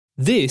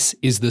This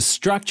is the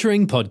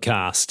Structuring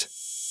Podcast.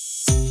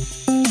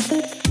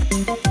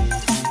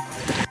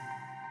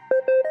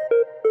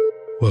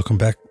 Welcome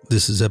back.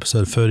 This is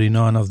episode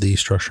 39 of the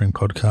Structuring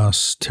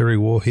Podcast. Terry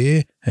Waugh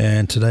here,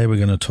 and today we're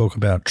going to talk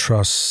about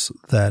trusts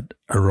that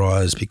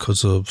arise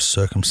because of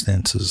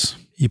circumstances.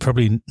 You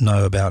probably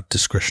know about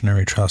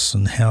discretionary trusts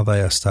and how they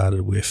are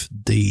started with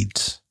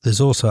deeds. There's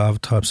also other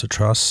types of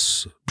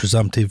trusts,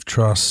 presumptive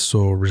trusts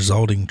or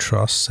resulting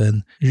trusts,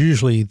 and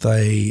usually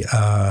they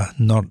are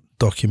not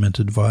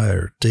documented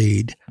via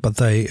deed, but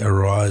they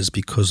arise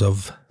because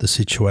of the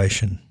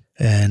situation.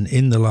 And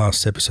in the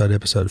last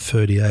episode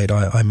 38,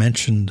 I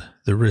mentioned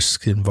the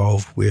risk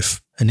involved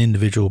with an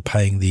individual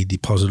paying the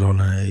deposit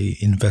on an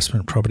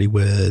investment property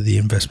where the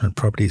investment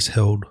property is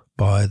held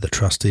by the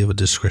trustee of a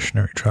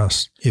discretionary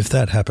trust. If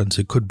that happens,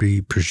 it could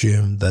be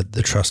presumed that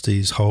the trustee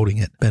is holding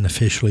it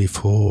beneficially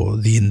for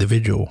the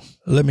individual.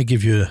 Let me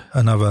give you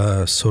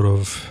another sort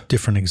of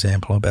different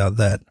example about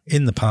that.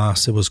 In the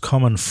past, it was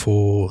common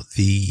for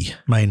the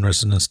main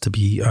residence to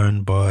be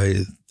owned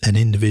by an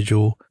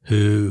individual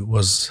who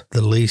was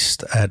the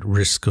least at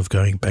risk of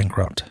going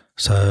bankrupt.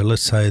 So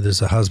let's say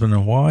there's a husband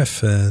and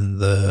wife, and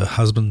the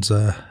husband's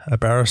a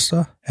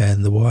barrister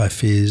and the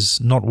wife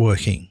is not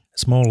working.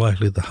 It's more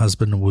likely the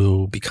husband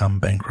will become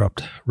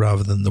bankrupt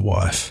rather than the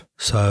wife.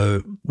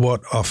 So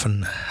what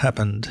often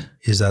happened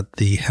is that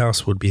the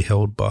house would be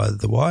held by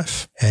the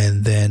wife,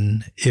 and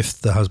then if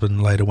the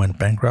husband later went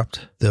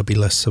bankrupt, there'll be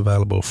less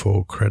available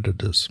for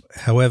creditors.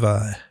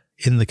 However,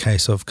 in the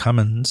case of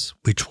Cummins,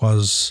 which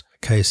was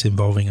a case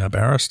involving a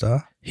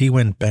barrister, he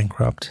went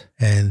bankrupt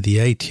and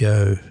the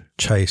ATO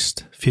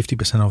chased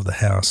 50% of the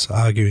house,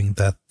 arguing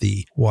that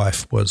the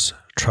wife was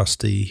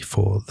trustee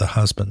for the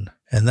husband.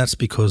 And that's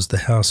because the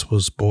house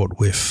was bought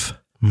with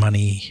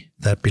money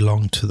that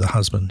belonged to the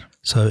husband.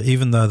 So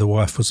even though the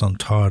wife was on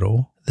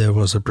title, there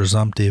was a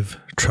presumptive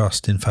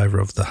trust in favour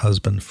of the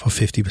husband for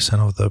 50%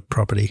 of the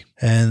property.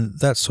 And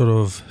that sort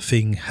of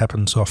thing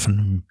happens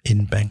often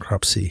in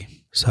bankruptcy.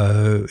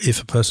 So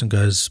if a person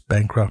goes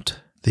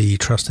bankrupt, the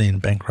trustee in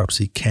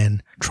bankruptcy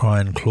can try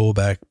and claw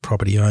back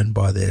property owned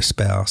by their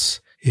spouse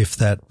if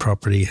that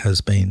property has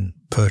been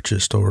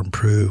purchased or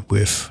improved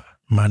with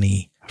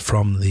money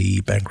from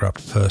the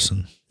bankrupt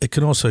person. It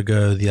can also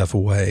go the other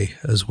way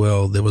as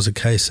well. There was a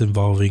case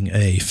involving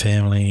a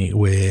family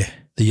where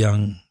the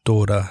young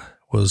daughter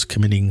was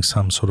committing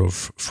some sort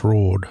of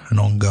fraud, an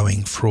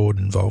ongoing fraud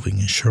involving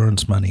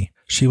insurance money.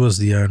 She was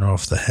the owner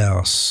of the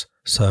house,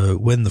 so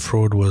when the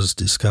fraud was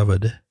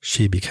discovered,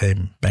 she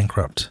became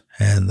bankrupt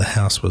and the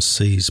house was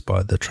seized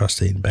by the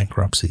trustee in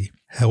bankruptcy.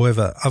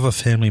 However, other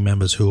family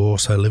members who were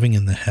also living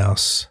in the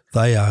house,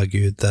 they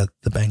argued that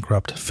the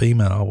bankrupt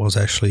female was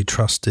actually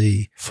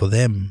trustee for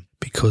them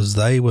because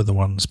they were the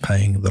ones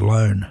paying the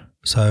loan.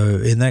 So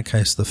in that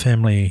case, the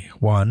family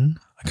won.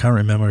 I can't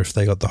remember if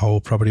they got the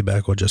whole property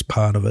back or just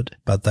part of it,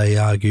 but they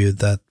argued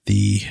that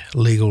the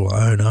legal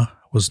owner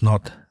was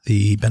not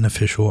the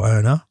beneficial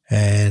owner,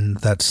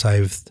 and that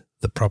saved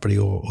the property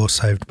or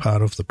saved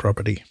part of the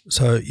property.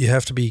 So you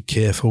have to be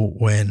careful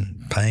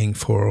when paying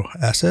for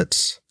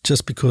assets.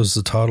 Just because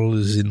the title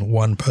is in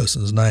one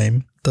person's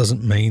name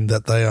doesn't mean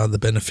that they are the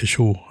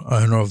beneficial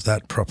owner of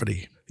that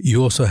property.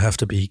 You also have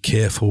to be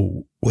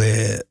careful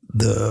where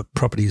the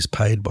property is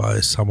paid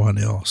by someone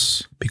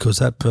else, because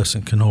that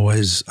person can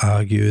always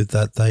argue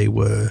that they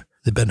were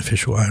the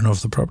beneficial owner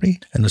of the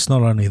property. And it's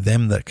not only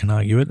them that can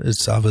argue it,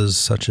 it's others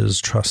such as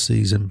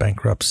trustees in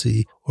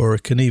bankruptcy, or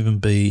it can even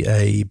be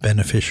a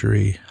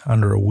beneficiary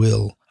under a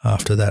will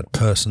after that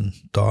person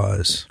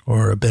dies,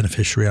 or a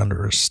beneficiary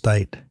under a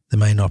estate. There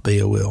may not be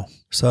a will.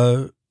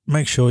 So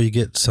make sure you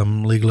get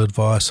some legal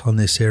advice on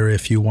this area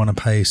if you want to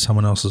pay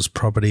someone else's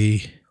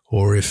property,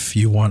 or if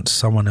you want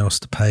someone else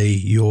to pay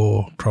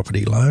your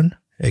property loan.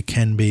 It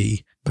can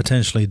be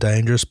potentially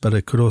dangerous, but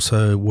it could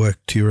also work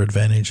to your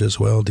advantage as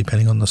well,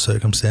 depending on the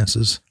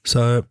circumstances.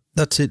 So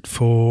that's it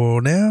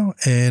for now,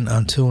 and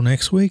until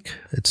next week,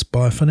 it's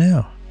bye for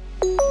now.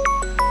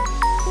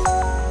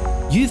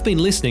 You've been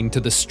listening to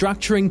the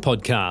Structuring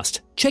Podcast.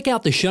 Check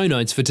out the show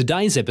notes for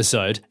today's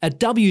episode at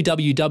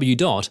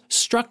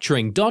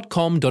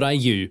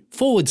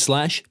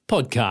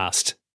www.structuring.com.au/podcast.